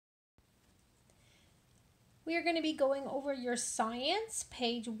We are going to be going over your science,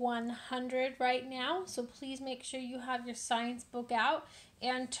 page 100 right now. So please make sure you have your science book out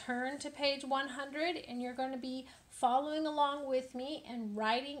and turn to page 100, and you're going to be following along with me and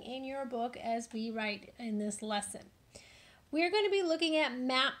writing in your book as we write in this lesson. We're going to be looking at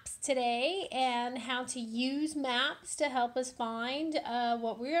maps today and how to use maps to help us find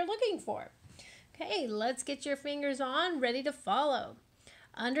what we are looking for. Okay, let's get your fingers on, ready to follow.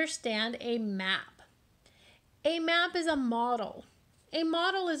 Understand a map. A map is a model. A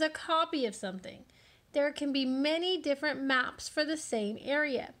model is a copy of something. There can be many different maps for the same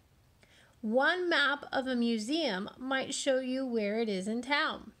area. One map of a museum might show you where it is in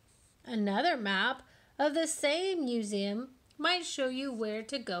town. Another map of the same museum might show you where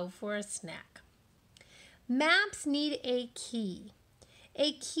to go for a snack. Maps need a key.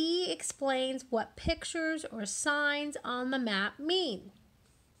 A key explains what pictures or signs on the map mean.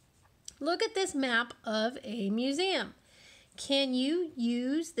 Look at this map of a museum. Can you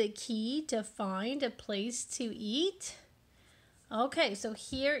use the key to find a place to eat? Okay, so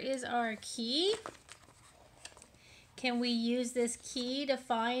here is our key. Can we use this key to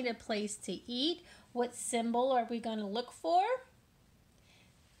find a place to eat? What symbol are we going to look for?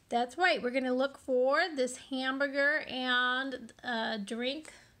 That's right, we're going to look for this hamburger and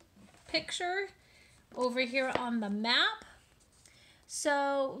drink picture over here on the map.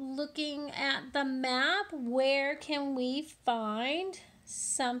 So looking at the map, where can we find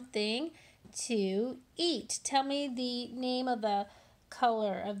something to eat? Tell me the name of the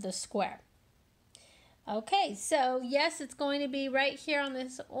color of the square. Okay, so yes, it's going to be right here on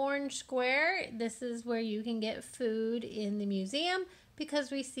this orange square. This is where you can get food in the museum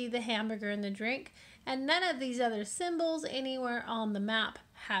because we see the hamburger and the drink, and none of these other symbols anywhere on the map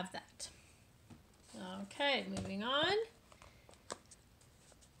have that. Okay, moving on.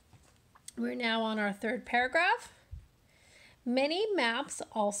 We're now on our third paragraph. Many maps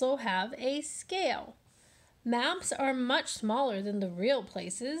also have a scale. Maps are much smaller than the real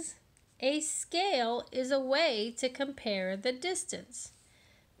places. A scale is a way to compare the distance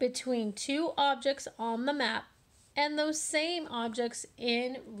between two objects on the map and those same objects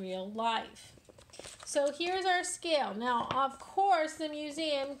in real life. So here's our scale. Now, of course, the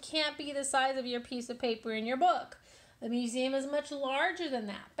museum can't be the size of your piece of paper in your book. The museum is much larger than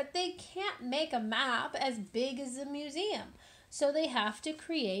that, but they can't make a map as big as the museum. So they have to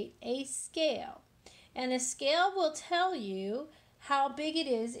create a scale. And a scale will tell you how big it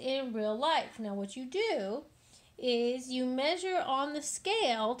is in real life. Now what you do is you measure on the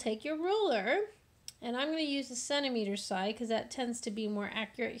scale, take your ruler, and I'm going to use the centimeter side because that tends to be more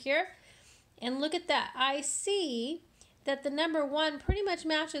accurate here. And look at that. I see that the number 1 pretty much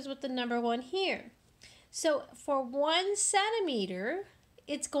matches with the number 1 here. So for 1 centimeter,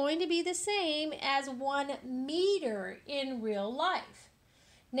 it's going to be the same as 1 meter in real life.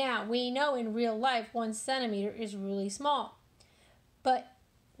 Now, we know in real life 1 centimeter is really small. But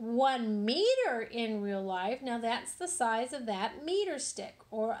 1 meter in real life, now that's the size of that meter stick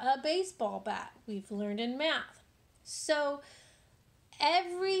or a baseball bat we've learned in math. So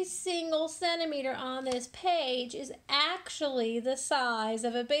every single centimeter on this page is actually the size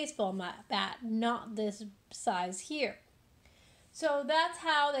of a baseball bat, not this size here. So that's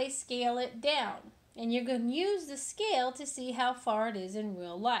how they scale it down. And you're going to use the scale to see how far it is in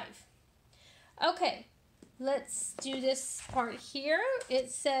real life. Okay, let's do this part here.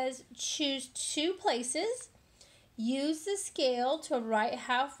 It says choose 2 places. Use the scale to write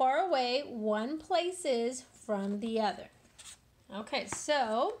how far away one place is from the other. Okay,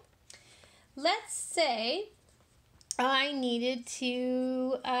 so let's say I needed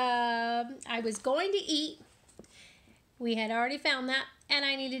to, I was going to eat. We had already found that, and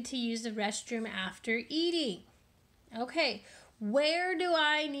I needed to use the restroom after eating. Okay, where do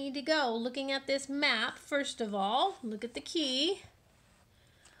I need to go? Looking at this map, first of all, look at the key.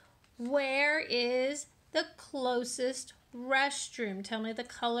 Where is the closest restroom? Tell me the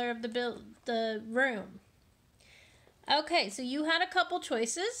color of the room. Okay, so you had a couple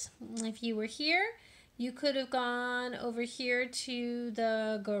choices. If you were here, you could have gone over here to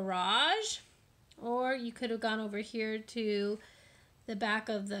the garage, or you could have gone over here to the back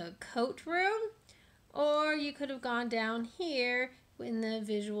of the coat room, or you could have gone down here in the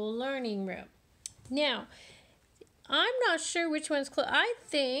visual learning room. Now, I'm not sure which one's close. I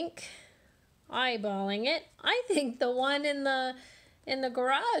think, eyeballing it, I think the one in the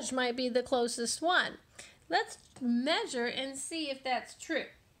garage might be the closest one. Let's measure and see if that's true.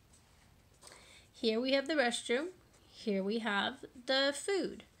 Here we have the restroom. Here we have the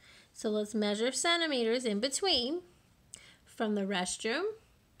food. So let's measure centimeters in between from the restroom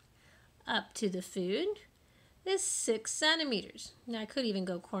up to the food. is 6 centimeters. Now I could even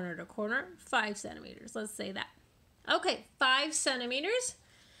go corner to corner, 5 centimeters. Let's say that. Okay, 5 centimeters.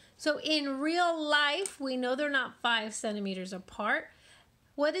 So in real life, we know they're not 5 centimeters apart.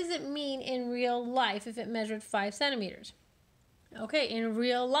 What does it mean in real life if it measured 5 centimeters? Okay, in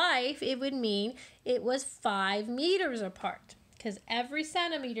real life, it would mean it was 5 meters apart because every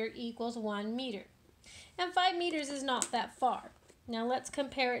centimeter equals 1 meter. And 5 meters is not that far. Now let's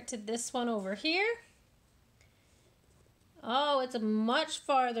compare it to this one over here. Oh, it's much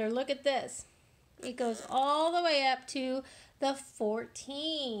farther. Look at this. It goes all the way up to the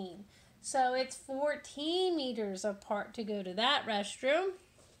 14. So it's 14 meters apart to go to that restroom.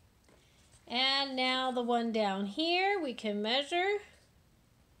 And now the one down here we can measure.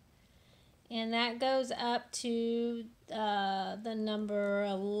 And that goes up to the number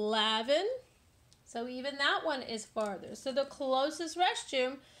 11. So even that one is farther. So the closest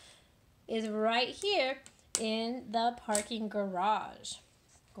restroom is right here in the parking garage.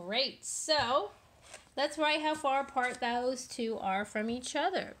 Great. So let's write how far apart those two are from each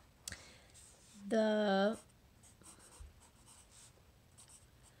other. The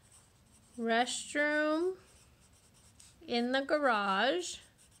restroom in the garage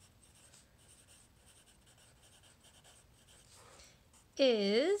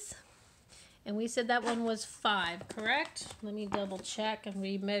is, and we said that one was 5, correct? Let me double check and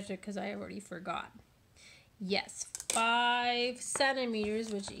remeasure because I already forgot. Yes, 5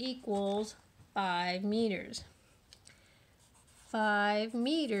 centimeters, which equals 5 meters. 5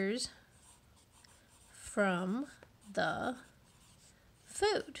 meters from the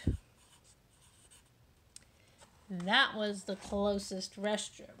food. That was the closest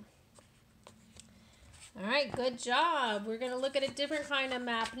restroom. All right, good job. We're going to look at a different kind of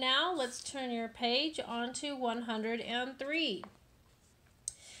map now. Let's turn your page onto 103.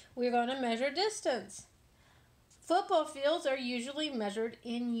 We're going to measure distance. Football fields are usually measured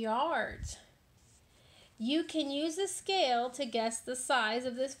in yards. You can use a scale to guess the size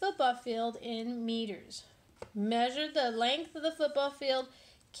of this football field in meters. Measure the length of the football field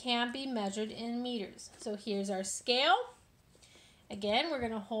can be measured in meters. So here's our scale. Again, we're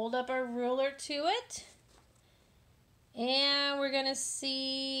going to hold up our ruler to it. And we're going to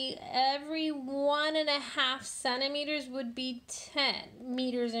see every 1.5 centimeters would be 10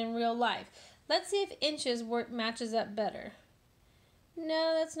 meters in real life. Let's see if inches matches up better.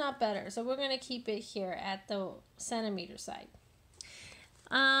 No, that's not better. So we're going to keep it here at the centimeter side.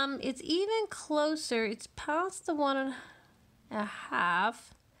 It's even closer. It's past the 1.5.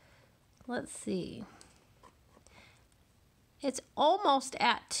 Let's see. It's almost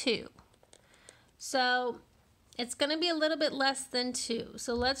at 2. So it's going to be a little bit less than 2.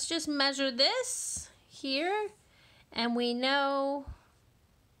 So let's just measure this here. And we know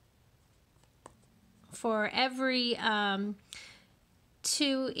for every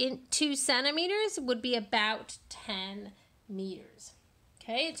 2 centimeters would be about 10 meters.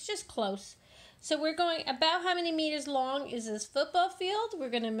 Okay, it's just close. So we're going about how many meters long is this football field?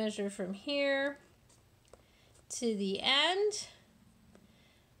 We're going to measure from here to the end,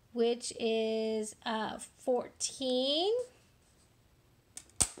 which is 14.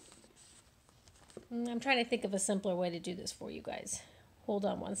 I'm trying to think of a simpler way to do this for you guys. Hold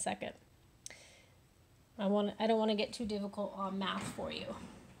on one second. I don't want to get too difficult on math for you.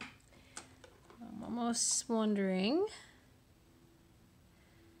 I'm almost wondering.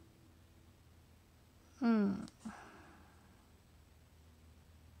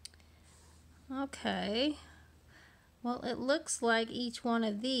 Okay. Well, it looks like each one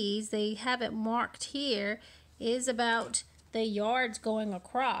of these, they have it marked here, is about the yards going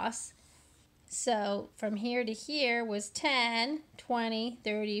across. So from here to here was 10, 20,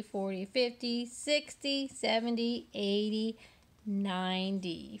 30, 40, 50, 60, 70, 80,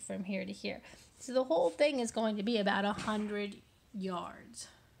 90 from here to here. So the whole thing is going to be about 100 yards.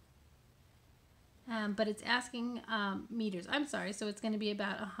 But it's asking meters. I'm sorry, so it's going to be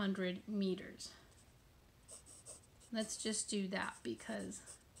about 100 meters. Let's just do that because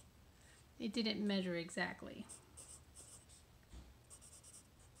it didn't measure exactly.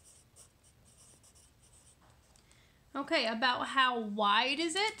 Okay, about how wide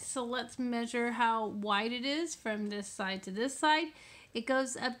is it? So let's measure how wide it is from this side to this side. It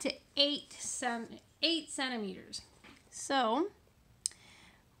goes up to 8 centimeters. So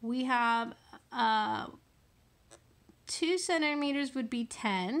we have 2 centimeters would be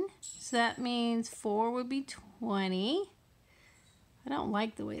 10. So that means 4 would be 20. I don't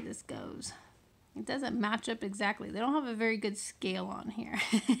like the way this goes. It doesn't match up exactly. They don't have a very good scale on here.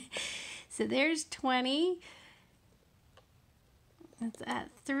 So there's 20. It's at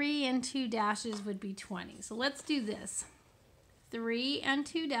 3 and 2 dashes would be 20. So let's do this. 3 and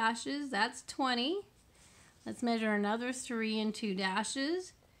 2 dashes, that's 20. Let's measure another 3 and 2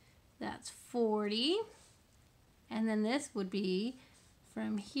 dashes. That's 40. And then this would be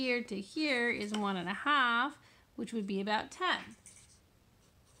from here to here is 1.5, which would be about 10.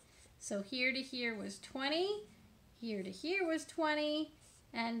 So here to here was 20, here to here was 20,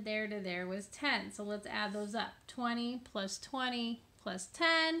 and there to there was 10. So let's add those up. 20 plus 20 plus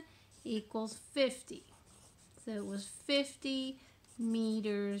 10 equals 50. So it was 50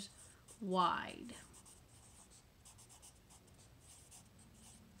 meters wide.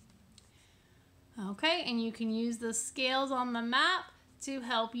 Okay, and you can use the scales on the map to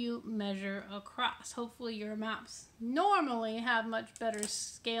help you measure across. Hopefully your maps normally have much better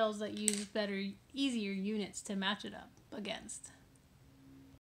scales that use better, easier units to match it up against.